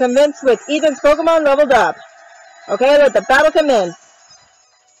match will commence with Ethan's Pokemon leveled up. Okay, let the battle commence.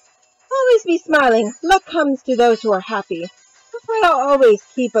 Always be smiling. Luck comes to those who are happy. That's why I'll always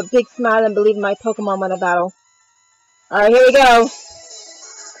keep a big smile and believe in my Pokemon when I battle. Alright, here we go.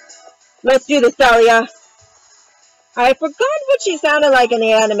 Let's do this, Dahlia. I forgot what she sounded like in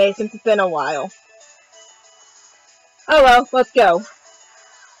the anime since it's been a while. Oh well, let's go.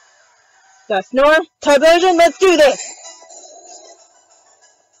 Snore, Typhlosion, let's do this!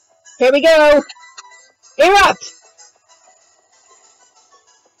 Here we go! Erupt!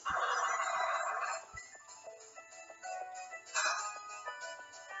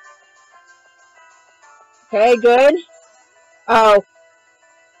 Okay, good. Oh.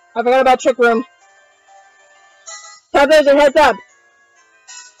 I forgot about Trick Room. Typhlosion, heads up!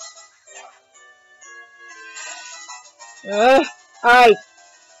 Alright.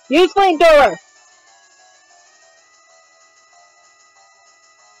 Use Flamethrower!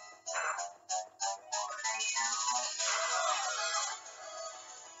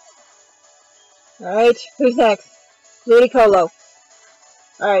 Alright, who's next? Ludicolo.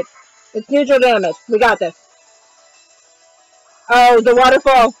 Alright, it's neutral damage. We got this. Oh, the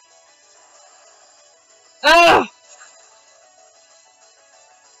waterfall. Ah!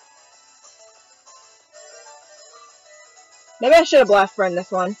 Maybe I should have blast burned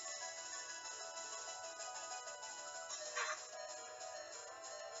this one.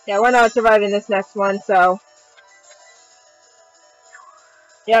 Yeah, we're not surviving this next one, so...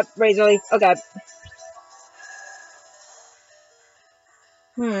 Yep, Razor Leaf. Okay.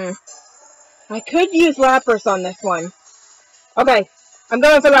 I could use Lapras on this one. Okay, I'm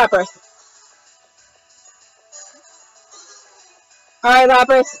going for Lapras. Alright,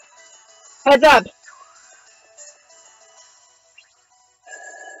 Lapras. Heads up.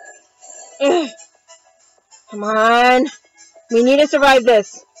 Ugh. Come on. We need to survive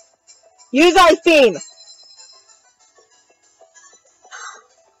this. Use Ice Beam.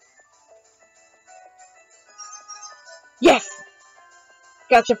 Yes!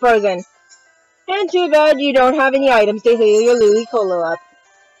 Gotcha frozen. And too bad you don't have any items to heal your Ludicolo up.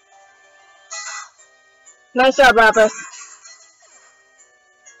 Nice job, Lapras.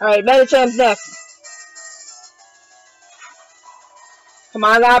 Alright, Medichamp's next. Come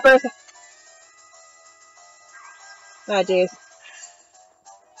on, Lapras. Ah, jeez.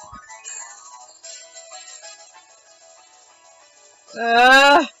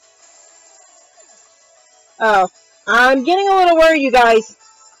 Oh. I'm getting a little worried, you guys.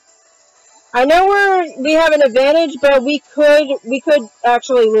 I know we have an advantage, but we could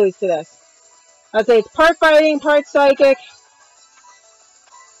actually lose to this. I'd say it's part fighting, part psychic.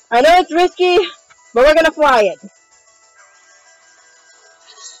 I know it's risky, but we're gonna fly it.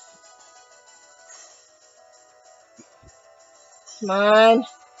 Come on.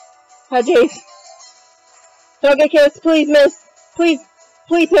 Oh, jeez. Togekiss, please miss. Please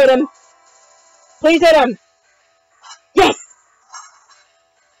hit him. Please hit him. Yes!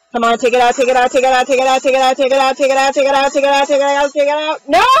 Come on, take it out, take it out, take it out, take it out, take it out, take it out, take it out, take it out, take it out, take it out, take it out.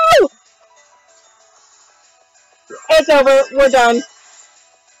 No! It's over. We're done.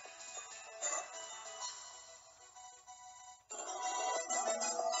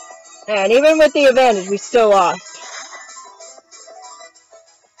 And even with the advantage, we still lost.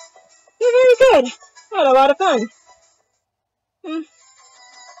 good. I had a lot of fun.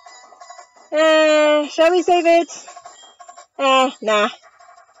 Shall we save it? Nah.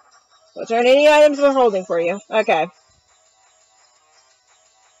 We'll turn any items we're holding for you. Okay.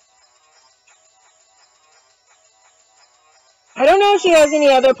 I don't know if she has any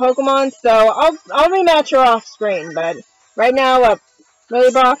other Pokemon, so I'll rematch her off screen, but right now,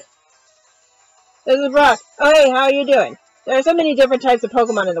 really, Brock? This is Brock. Oh, hey, how are you doing? There are so many different types of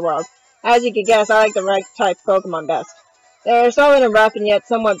Pokemon in the world. As you can guess, I like the right type Pokemon best. They're solid and rough and yet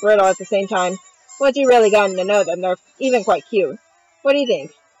somewhat brittle at the same time. Once you've really gotten to know them, they're even quite cute. What do you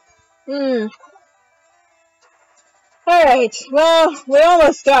think? Alright, well, we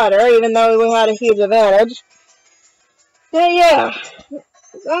almost got her, even though we had a huge advantage. But yeah,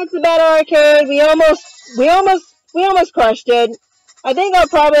 that's the Battle Arcade. We almost crushed it. I think I'll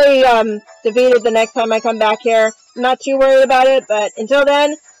probably defeat it the next time I come back here. I'm not too worried about it, but until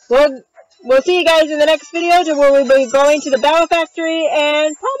then, we'll see you guys in the next video, to where we'll be going to the Battle Factory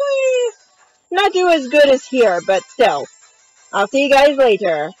and probably not do as good as here, but still. I'll see you guys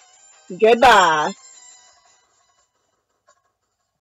later. Goodbye.